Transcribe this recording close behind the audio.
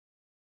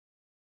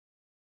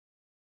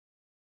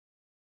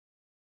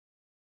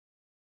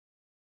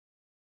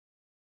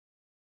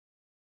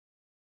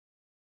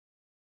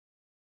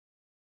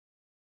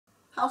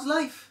how's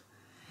life?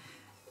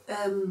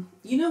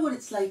 You know what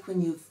it's like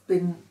when you've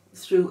been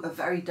through a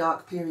very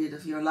dark period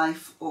of your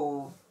life,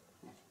 or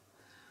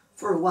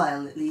for a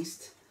while at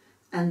least,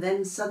 and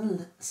then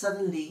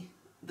suddenly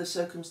the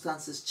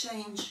circumstances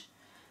change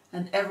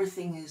and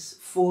everything is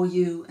for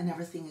you and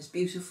everything is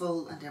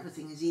beautiful and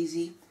everything is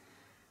easy,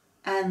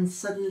 and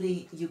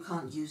suddenly you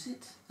can't use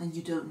it and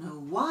you don't know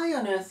why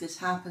on earth this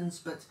happens,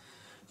 but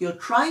you're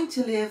trying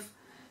to live,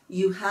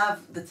 you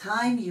have the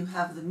time, you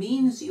have the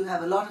means, you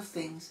have a lot of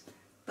things,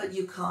 but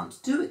you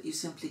can't do it. You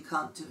simply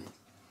can't do it.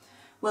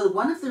 Well,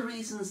 one of the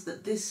reasons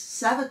that this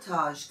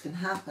sabotage can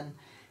happen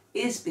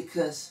is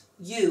because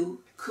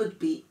you could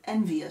be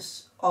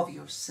envious of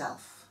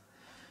yourself.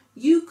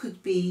 You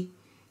could be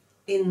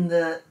in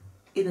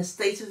a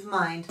state of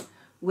mind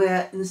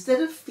where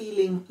instead of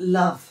feeling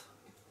love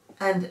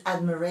and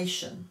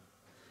admiration,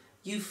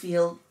 you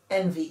feel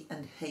envy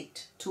and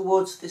hate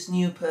towards this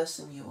new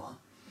person you are.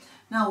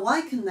 Now,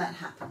 why can that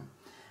happen?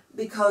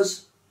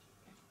 Because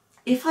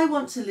if I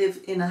want to live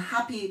in a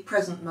happy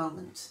present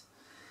moment,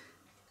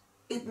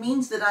 it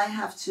means that I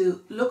have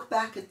to look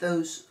back at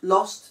those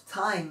lost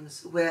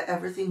times where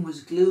everything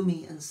was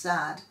gloomy and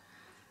sad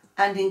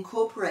and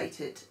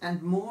incorporate it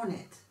and mourn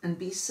it and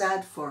be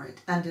sad for it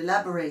and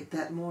elaborate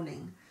that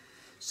mourning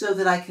so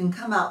that I can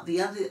come out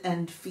the other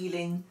end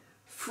feeling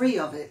free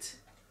of it.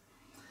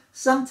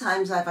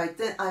 Sometimes I've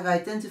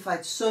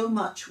identified so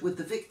much with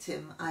the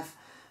victim, I've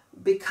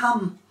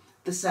become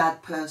the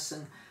sad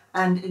person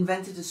and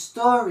invented a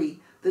story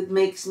that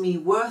makes me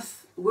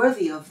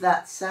worthy of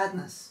that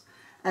sadness.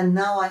 And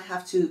now I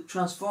have to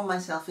transform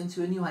myself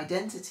into a new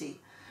identity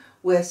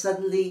where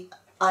suddenly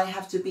I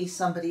have to be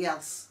somebody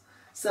else,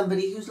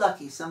 somebody who's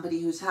lucky,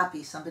 somebody who's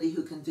happy, somebody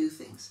who can do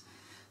things.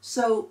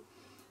 So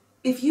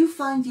if you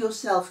find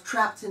yourself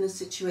trapped in a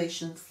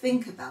situation,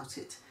 think about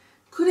it.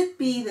 Could it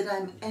be that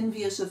I'm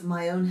envious of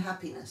my own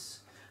happiness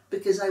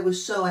because I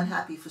was so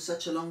unhappy for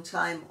such a long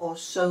time, or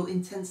so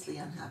intensely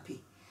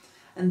unhappy?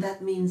 And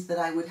that means that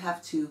I would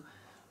have to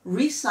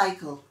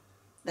recycle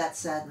that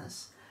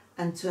sadness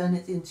and turn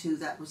it into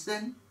that was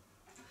then,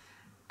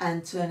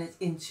 and turn it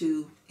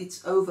into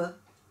it's over,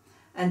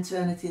 and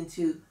turn it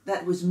into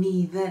that was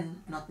me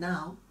then, not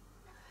now.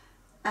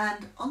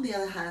 And on the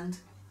other hand,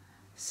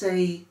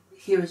 say,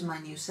 here is my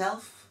new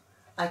self.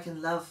 I can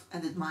love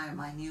and admire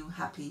my new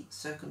happy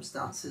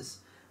circumstances,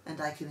 and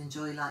I can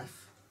enjoy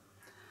life.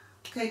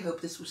 Okay,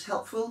 hope this was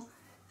helpful.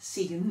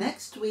 See you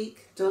next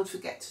week. Don't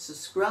forget to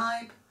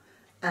subscribe,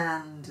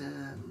 and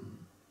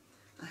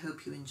I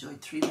hope you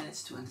enjoyed 3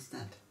 minutes to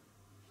understand.